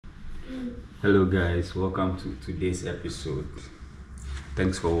Hello guys, welcome to today's episode.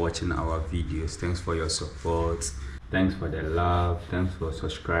 Thanks for watching our videos. Thanks for your support. Thanks for the love. Thanks for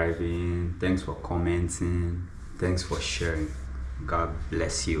subscribing. Thanks for commenting. Thanks for sharing. God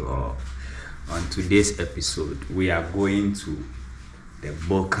bless you all. On today's episode, we are going to the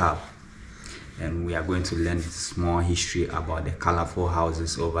Bo-Kaap and we are going to learn small history about the colorful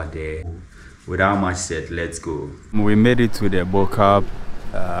houses over there. Without much said, let's go. We made it to the Bo-Kaap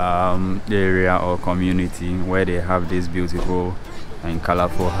area or community where they have these beautiful and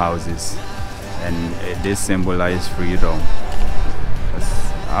colorful houses, and this symbolizes freedom.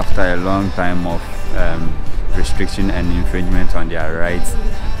 After a long time of restriction and infringement on their rights,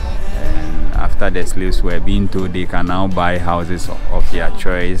 and after the slaves were being told they can now buy houses of their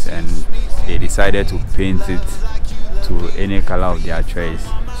choice, and they decided to paint it to any color of their choice,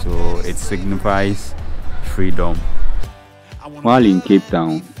 so it signifies freedom. While in Cape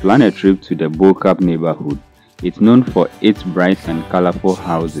Town, plan a trip to the Bo-Kaap neighborhood. It's known for its bright and colorful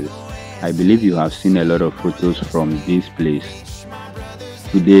houses. I believe you have seen a lot of photos from this place.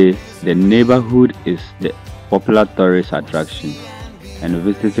 Today, the neighborhood is the popular tourist attraction, and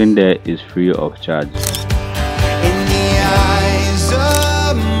visiting there is free of charge.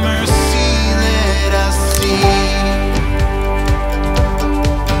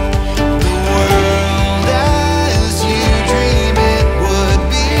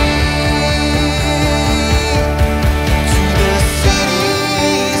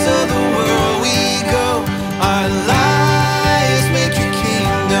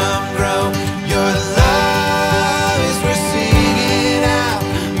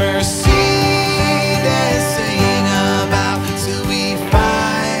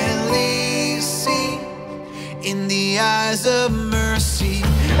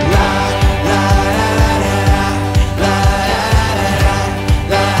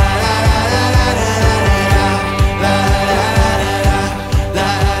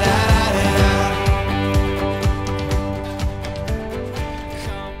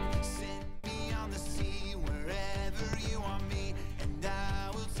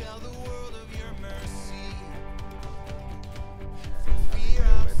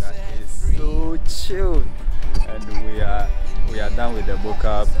 Chilled, and we are done with the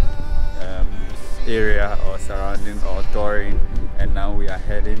Bo-Kaap area or surrounding or touring, and now we are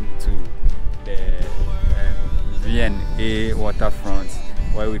heading to the V&A Waterfront,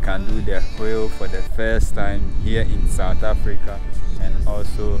 where we can do the wheel for the first time here in South Africa, and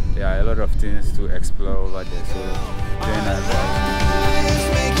also there are a lot of things to explore over there, so join us.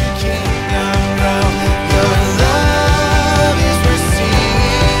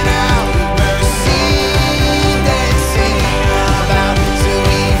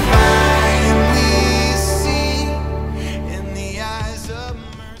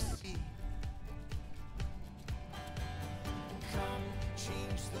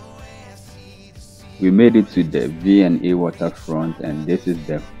 We made it to the V&A Waterfront, and this is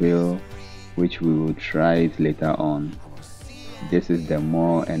the wheel which we will try it later on. This is the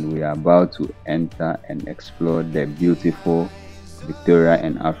mall, and we are about to enter and explore the beautiful Victoria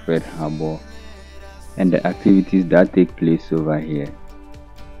and Alfred Harbour and the activities that take place over here.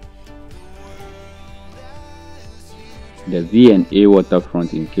 The V&A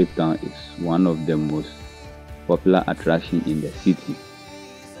Waterfront in Cape Town is one of the most popular attractions in the city.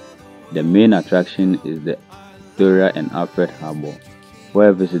 The main attraction is the Victoria and Alfred Harbour,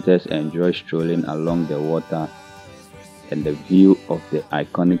 where visitors enjoy strolling along the water and the view of the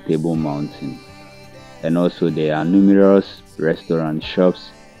iconic Table Mountain. And also there are numerous restaurant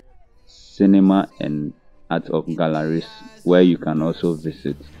shops, cinema and art of galleries where you can also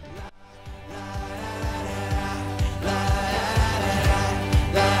visit.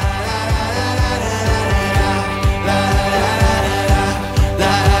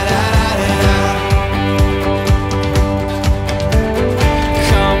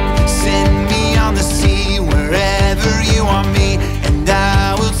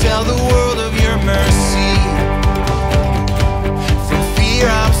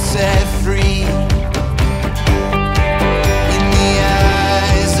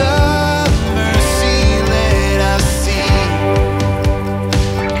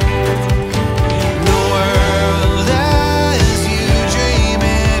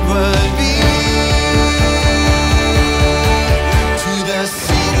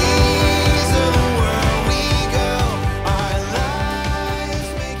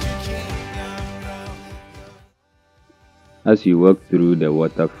 As you walk through the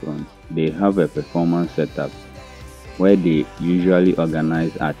waterfront, they have a performance setup where they usually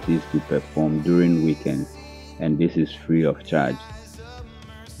organize artists to perform during weekends, and this is free of charge.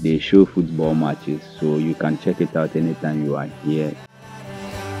 they show football matches, so you can check it out anytime you are here.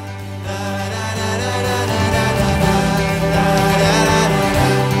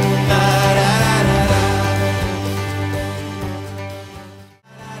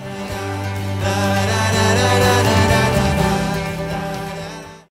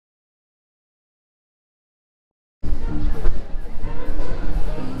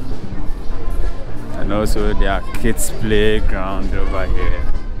 And also there are kids playground over here.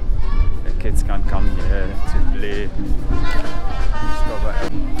 The kids can come here to play, discover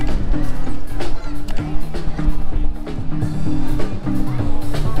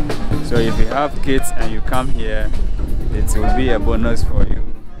So if you have kids and you come here, it will be a bonus for you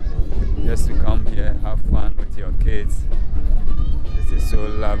just to come here, have fun with your kids. This is so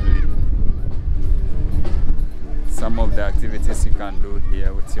lovely. Some of the activities you can do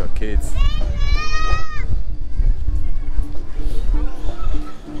here with your kids.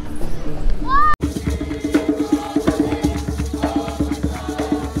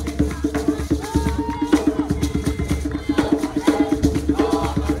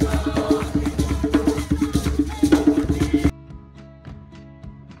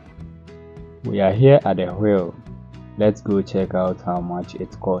 We are here at the wheel. Let's go check out how much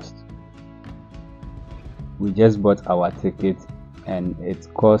it cost. We just bought our ticket and it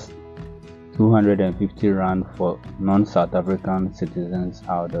cost 250 Rand for non-South African citizens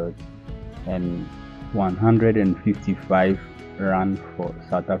outdoors and 155 Rand for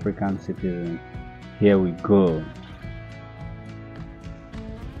South African citizens. Here we go.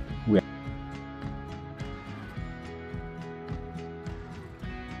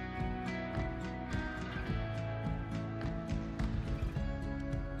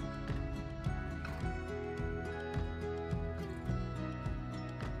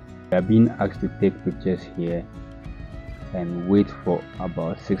 We are being asked to take pictures here and wait for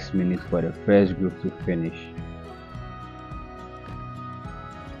about 6 minutes for the first group to finish.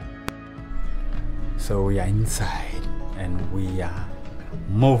 So we are inside and we are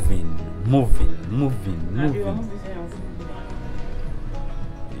moving.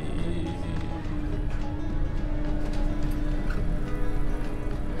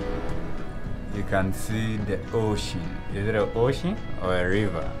 You can see the ocean. Is it an ocean or a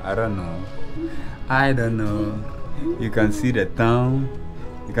river? I don't know. You can see the town.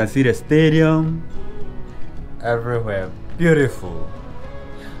 You can see the stadium. Everywhere. Beautiful.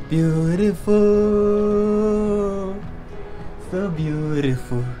 So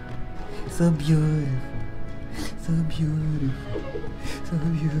beautiful.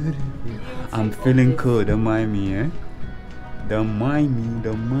 I'm feeling cool. Don't mind me, eh? Don't mind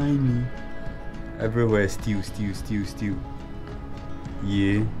me. Everywhere stew.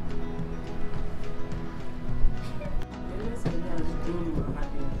 Yeah.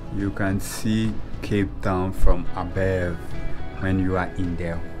 You can see Cape Town from above when you are in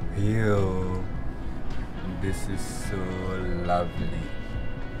the hill. This is so lovely.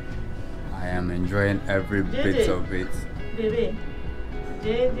 I am enjoying every bit of it. Baby.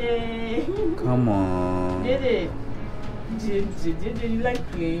 Come on. You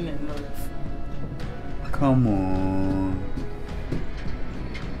like playing a lot. Come on.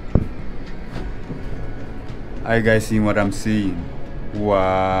 Are you guys seeing what I'm seeing?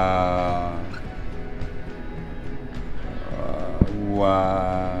 Wow.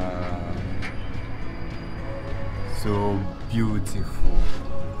 Wow. So beautiful.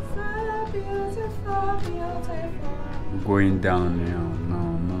 So beautiful. Going down now. No.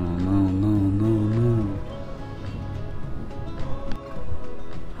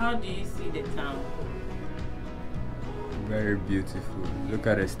 How do you see the town? Very beautiful. Look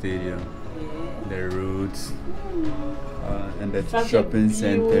at the stadium, the roads, and the shopping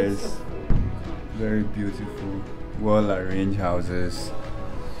centers. Very beautiful, well-arranged houses.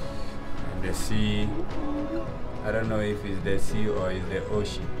 And the sea. I don't know if it's the sea or it's the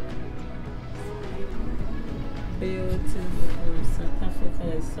ocean. Beautiful. South Africa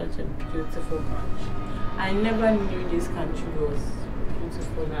is such a beautiful country. I never knew this country was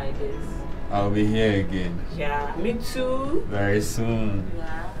beautiful like this. I'll be here again. Yeah, me too. Very soon.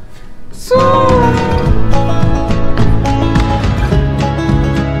 Yeah.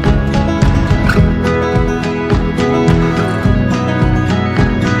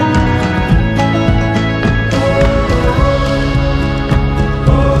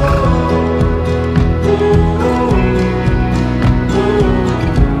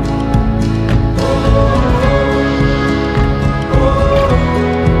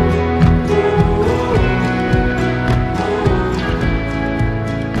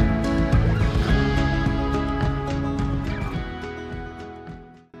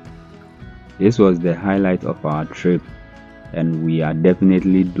 This was the highlight of our trip, and we are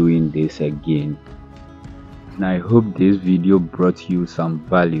definitely doing this again. And I hope this video brought you some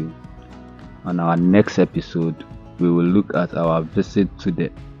value. On our next episode, we will look at our visit to the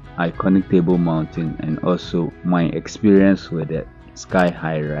iconic Table Mountain and also my experience with the Sky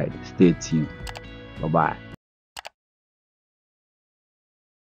High ride. Stay tuned. Bye bye.